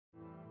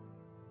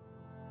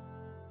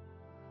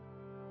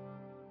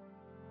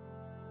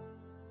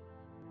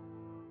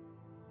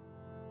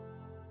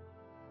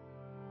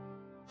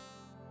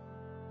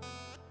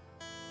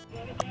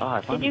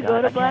Did you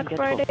go to Black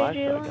Friday,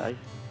 Jalen?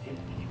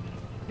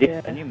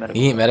 Yeah. You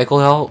need medical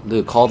help?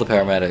 Dude, call the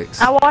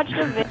paramedics. I watched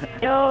a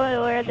video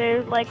where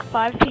there's like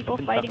 5 people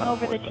fighting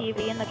over the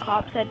TV and the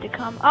cops had to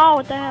come. Oh,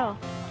 what the hell?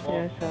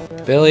 Yeah, I saw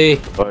that. Billy!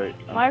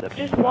 Mark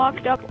just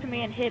walked up to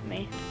me and hit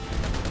me.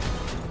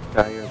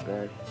 Try your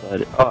best,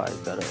 but I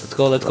better. Let's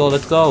go, let's go,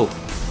 let's go!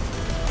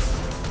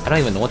 I don't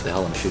even know what the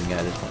hell I'm shooting at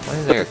at this point. Why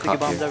is there a cop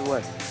here?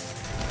 Everywhere.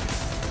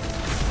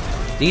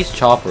 These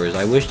choppers,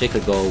 I wish they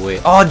could go away.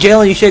 Oh,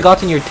 Jalen, you should've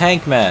gotten your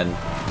tank, man!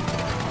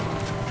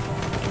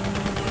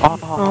 Oh,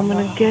 I'm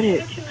gonna get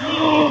it.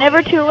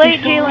 Never too late,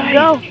 Jalen,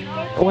 go!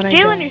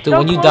 Jalen, you're so Dude,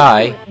 when you close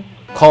die,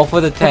 call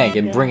for the tank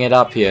and bring it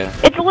up here.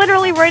 It's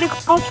literally right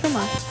across from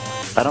us.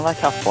 I don't like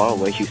how far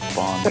away you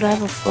spawn. But I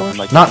have a force.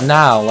 Like, Not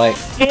now, like...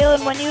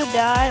 Jalen, when you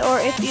die, or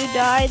if you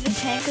die, the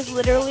tank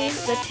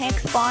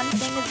spawn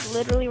thing is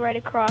literally right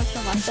across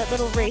from us. That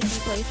little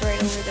racing place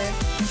right over there.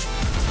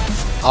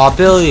 Aw,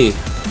 Billy!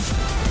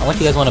 How much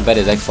you guys want to bet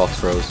his Xbox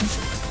froze?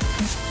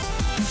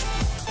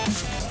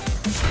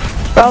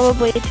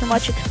 Probably too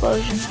much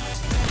explosion.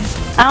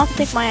 I don't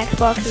think my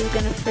Xbox is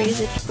gonna freeze,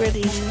 it's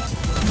pretty new.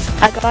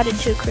 I got it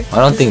too quick. I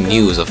don't think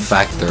new is a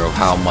factor of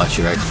how much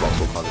your Xbox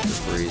will cause it to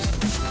freeze.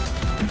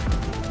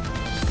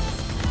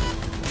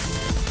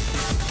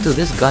 Dude,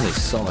 this gun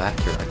is so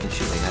accurate. I can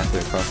shoot like halfway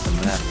across the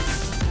map.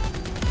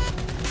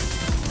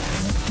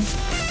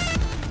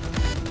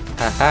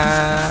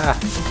 Haha!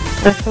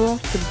 I fell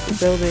off the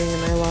building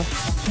and I lost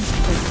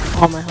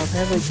like, all my health. I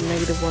have like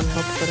 -1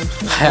 health, but I'm still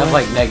alive. I have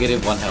like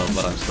 -1 health,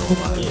 but I'm still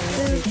alive.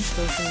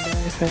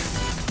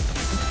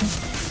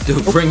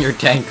 Dude, bring your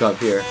tank up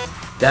here.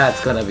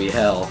 That's gonna be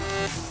hell.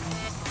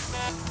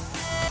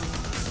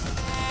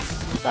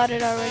 Thought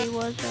it already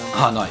was though.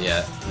 Oh, not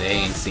yet. They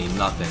ain't seen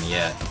nothing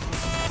yet.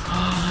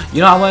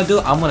 You know what I'm gonna do?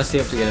 I'm gonna stay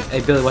up to get it. Hey,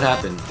 Billy, what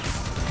happened?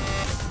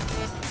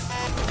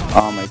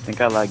 I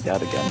think I lagged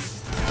out again.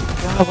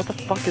 God, what the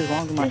fuck is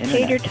wrong with my internet?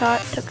 Tater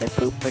Tot took a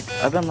poop. Like,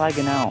 I've been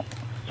lagging out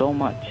so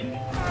much.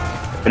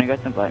 Can you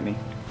guys invite me?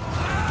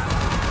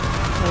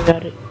 I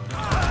got it.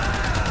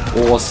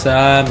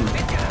 Awesome.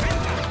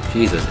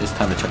 Jesus, it's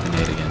time to check the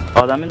nade again.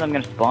 Oh, that means I'm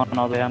gonna spawn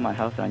all the way at my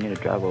house and I need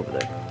to drive over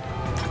there.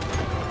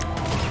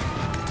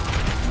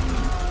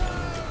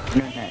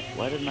 Internet.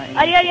 Why did my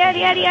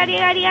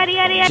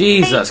internet...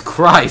 Jesus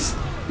Christ!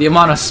 The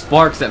amount of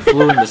sparks that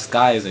flew in the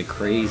sky isn't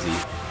crazy.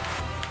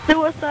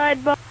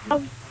 Suicide bomb.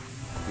 Do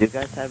you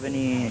guys have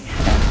any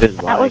answers?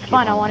 That was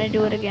fun. I want to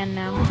do it again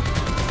now.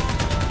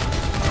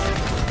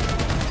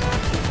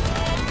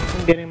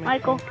 I'm getting my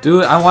Michael.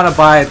 Dude, I want to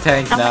buy a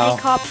tank How now.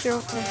 many cops are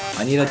over there?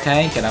 I need a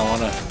tank and I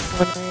want to...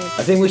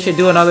 I think we should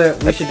do another...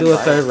 We should do a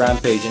third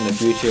Rampage in the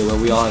future where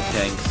we all have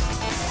tanks.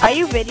 Are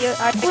you video?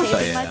 Are you course I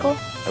taping, am. Michael?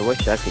 I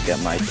wish I could get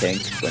my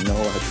tank, but no,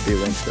 I have to be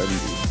rank 70.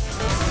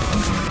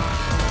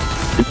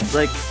 It's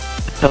like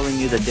telling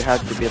you that you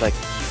have to be like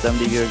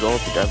 70 years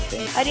old to drive a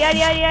tank. Adi.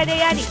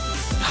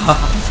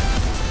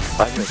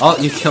 Oh,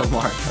 you killed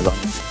Mark.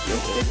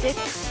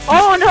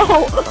 Oh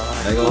no!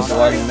 There goes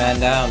one. Man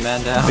down,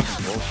 man down.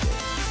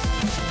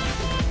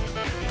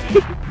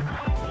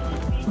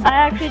 I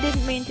actually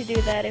didn't mean to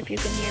do that, if you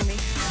can hear me.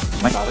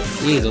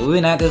 Jeez, we've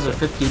been at this for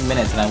 15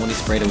 minutes and I only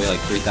sprayed away like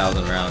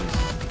 3,000 rounds.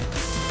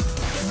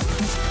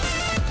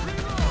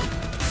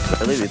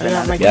 Really, we've been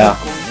at it. Yeah,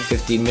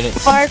 15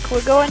 minutes. Mark,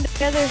 we're going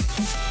together.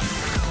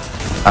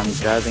 I'm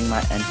driving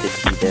my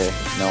entity there.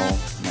 No,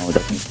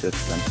 that seems too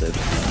expensive.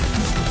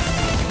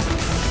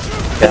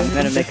 Okay, I'm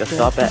gonna make a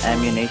stop at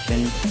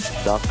ammunition.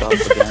 Stock off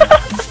again.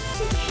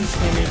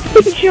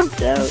 He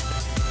jumped out.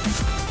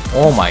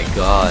 Oh my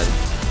god.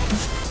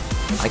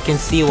 I can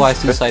see why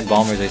suicide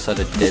bombers are such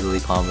a deadly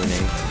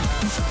combination.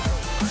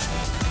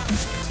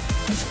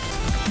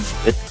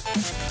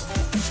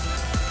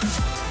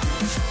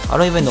 I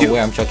don't even know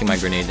where I'm chucking my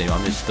grenades anymore.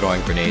 I'm just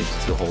throwing grenades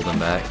to hold them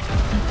back.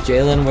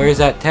 Jalen, where's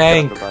that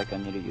tank? I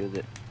need to use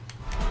it.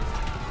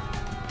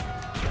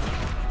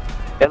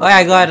 Oh,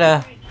 I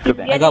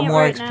got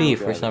more right XP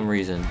now. for some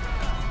reason.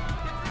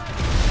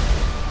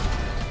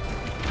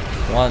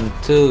 1,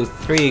 2,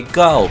 3,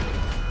 go!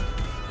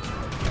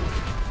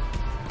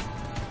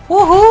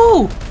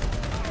 Woohoo!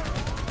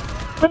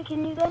 Wait,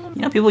 can you guys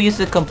You know, people used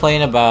to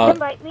complain about...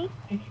 invite me?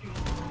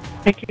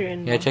 Check your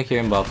inbox. Yeah, check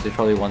your inbox. There's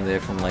probably one there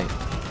from like...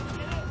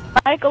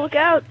 Michael, look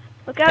out!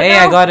 Look out! Hey, no.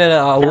 I got an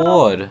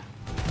award!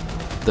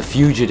 The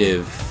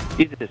Fugitive.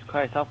 Jesus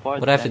Christ, how far is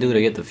What do I have to do to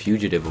get the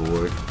Fugitive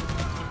award?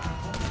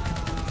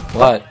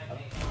 What?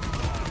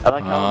 I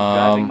like how I'm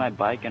driving my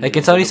bike and... Hey,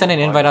 can somebody send an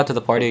invite out to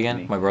the party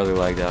again? My brother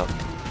lagged out.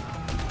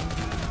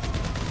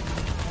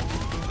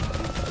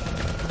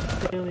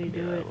 Really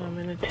do it. I'm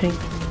in a tank.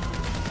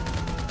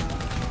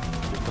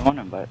 Just go on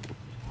invite.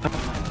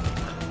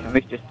 Can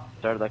we just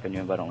start like a new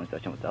invite only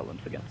session without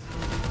limits again?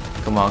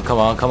 Come on, come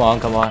on, come on,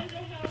 come on.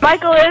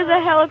 Michael, there's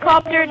a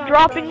helicopter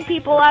dropping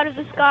people out of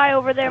the sky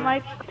over there,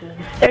 Mike.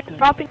 They're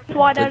dropping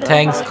SWAT out The of the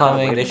tank's sky.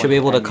 coming. They should be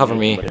able to cover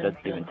me. But it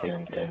doesn't even take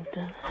me there.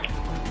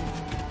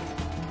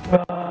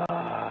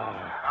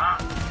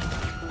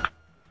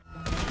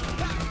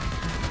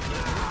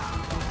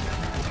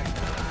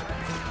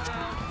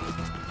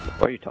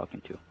 Who are you talking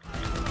to?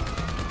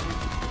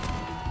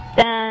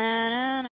 Then